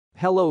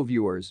Hello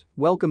viewers,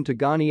 welcome to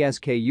Ghani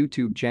SK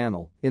YouTube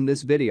channel. In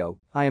this video,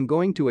 I am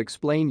going to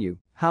explain you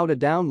how to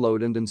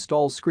download and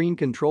install screen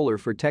controller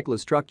for Tekla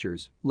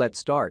structures. Let's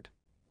start.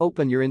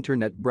 Open your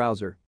internet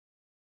browser.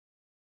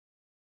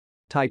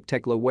 Type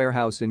Tekla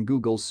warehouse in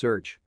Google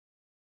search.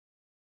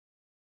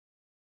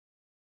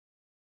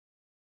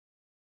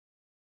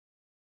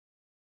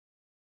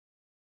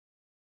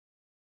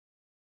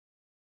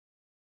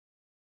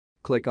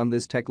 Click on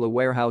this Tekla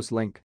warehouse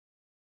link.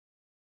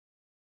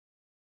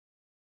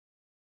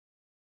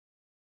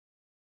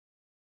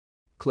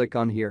 Click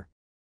on here.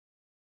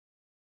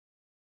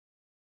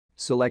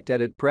 Select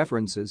Edit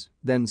Preferences,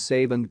 then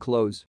Save and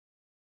Close.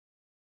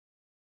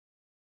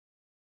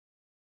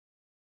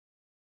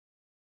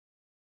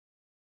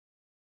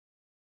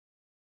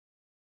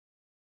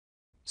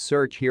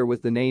 Search here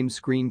with the name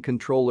Screen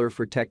Controller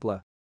for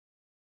Tekla.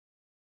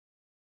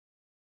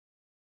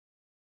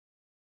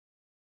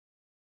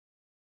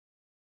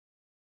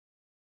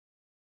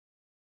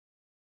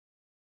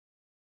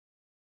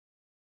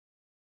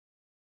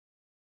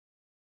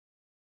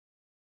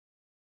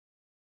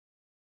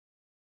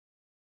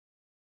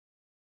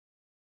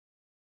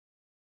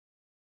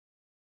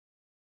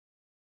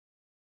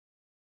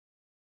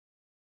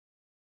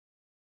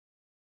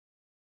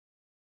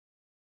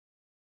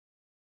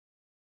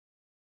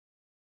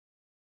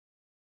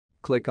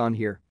 Click on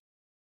here.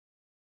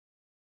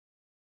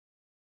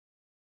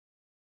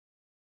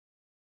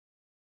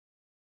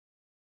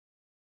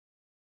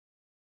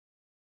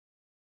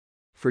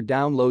 For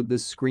download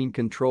this screen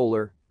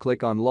controller,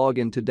 click on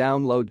Login to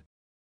download.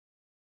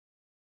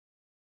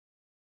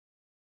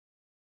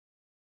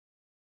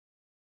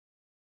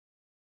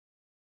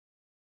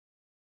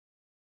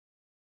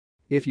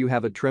 If you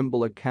have a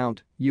Trimble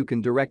account, you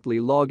can directly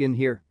log in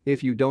here.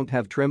 If you don't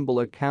have Trimble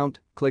account,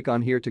 click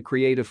on here to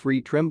create a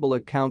free Trimble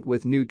account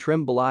with new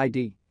Trimble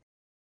ID.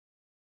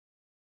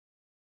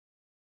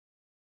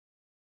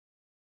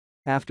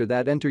 After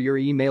that, enter your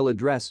email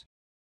address.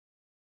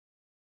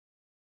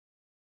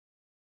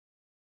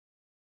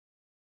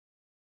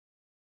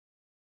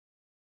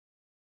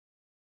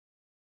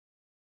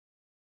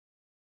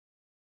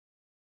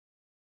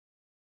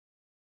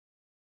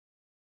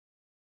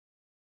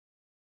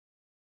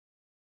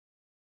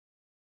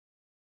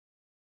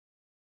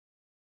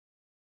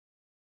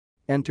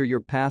 Enter your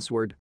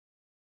password.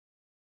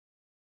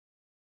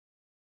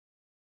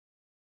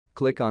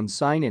 Click on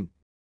Sign in.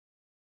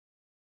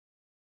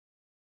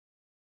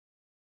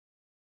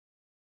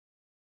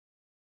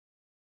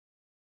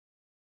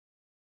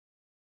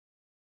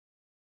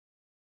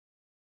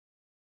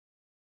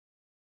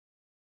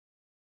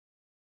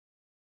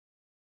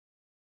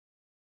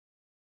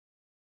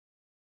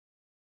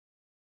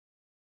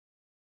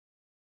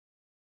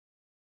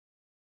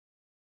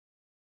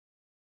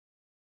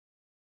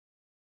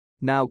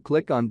 Now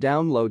click on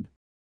Download.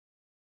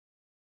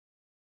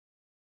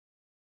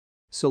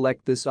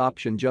 Select this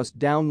option, just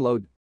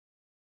download.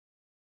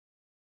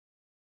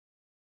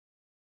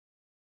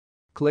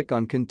 Click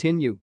on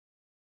Continue.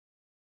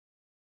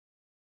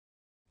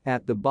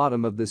 At the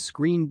bottom of the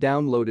screen,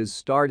 download is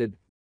started.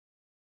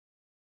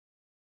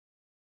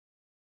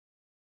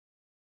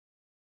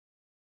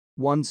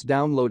 Once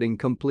downloading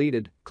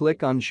completed,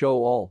 click on Show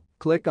All.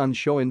 Click on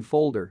Show in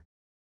Folder.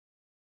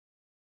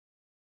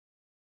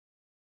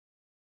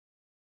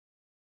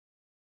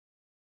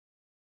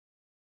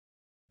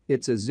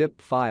 It's a zip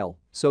file,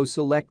 so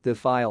select the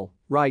file,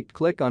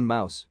 right-click on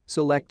mouse,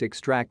 select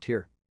Extract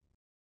here.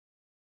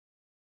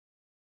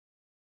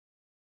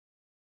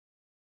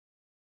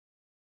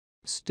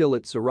 Still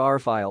it's a RAR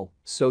file,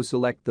 so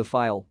select the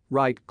file,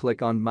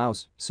 right-click on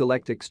mouse,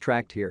 select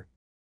Extract here.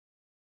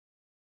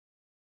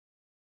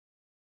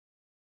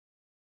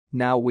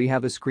 Now we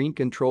have a screen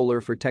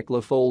controller for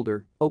Tekla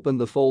folder. Open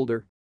the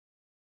folder.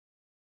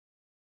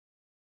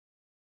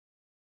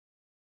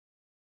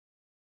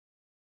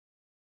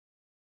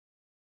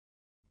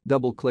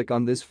 Double-click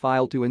on this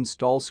file to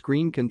install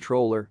screen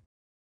controller.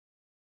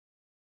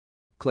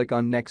 Click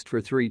on Next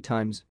for 3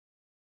 times.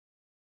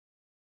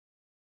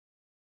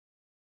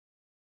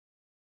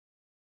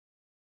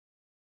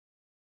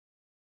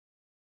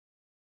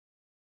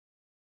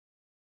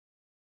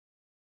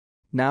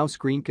 Now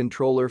screen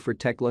controller for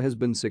Tekla has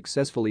been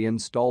successfully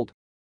installed.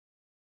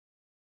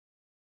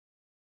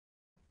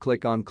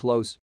 Click on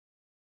Close.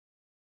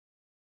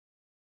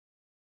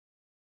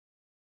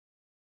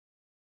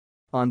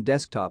 On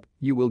desktop,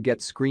 you will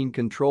get screen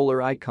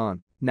controller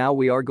icon. Now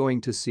we are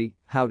going to see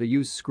how to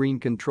use screen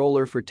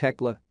controller for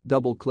Tekla.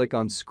 Double-click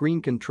on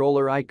screen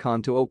controller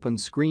icon to open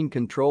screen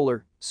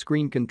controller.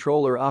 Screen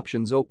controller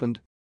options opened.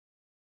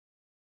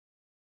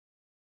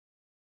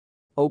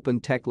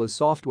 Open Tekla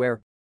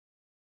software.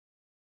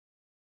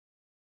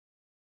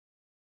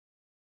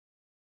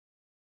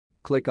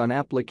 Click on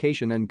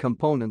Application and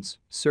Components,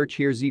 search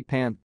here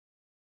ZPan.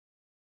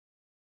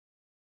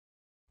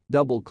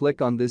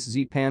 Double-click on this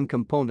ZPan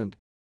component.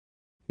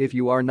 If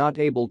you are not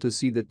able to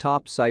see the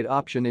top side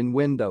option in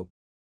window,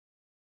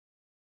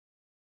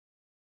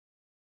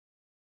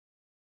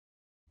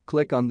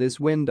 click on this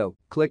window,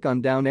 click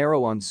on down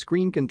arrow on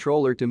screen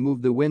controller to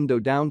move the window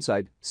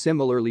downside.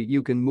 Similarly,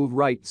 you can move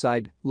right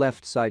side,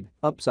 left side,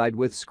 upside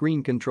with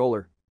screen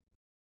controller.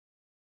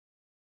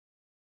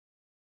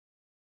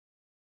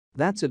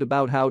 That's it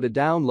about how to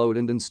download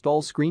and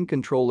install screen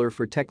controller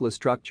for Tekla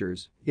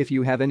structures. If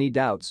you have any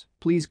doubts,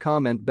 please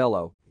comment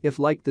below. If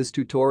like this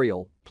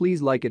tutorial,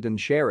 please like it and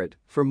share it.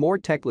 For more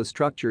Tekla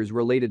structures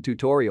related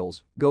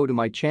tutorials, go to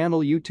my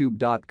channel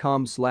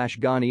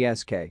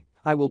youtube.com/GhaniSK.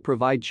 I will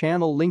provide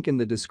channel link in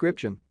the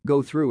description.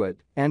 Go through it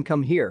and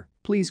come here.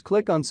 Please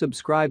click on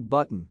subscribe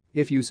button.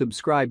 If you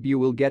subscribe, you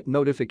will get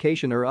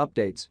notification or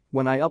updates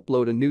when I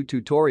upload a new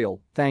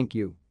tutorial. Thank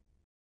you.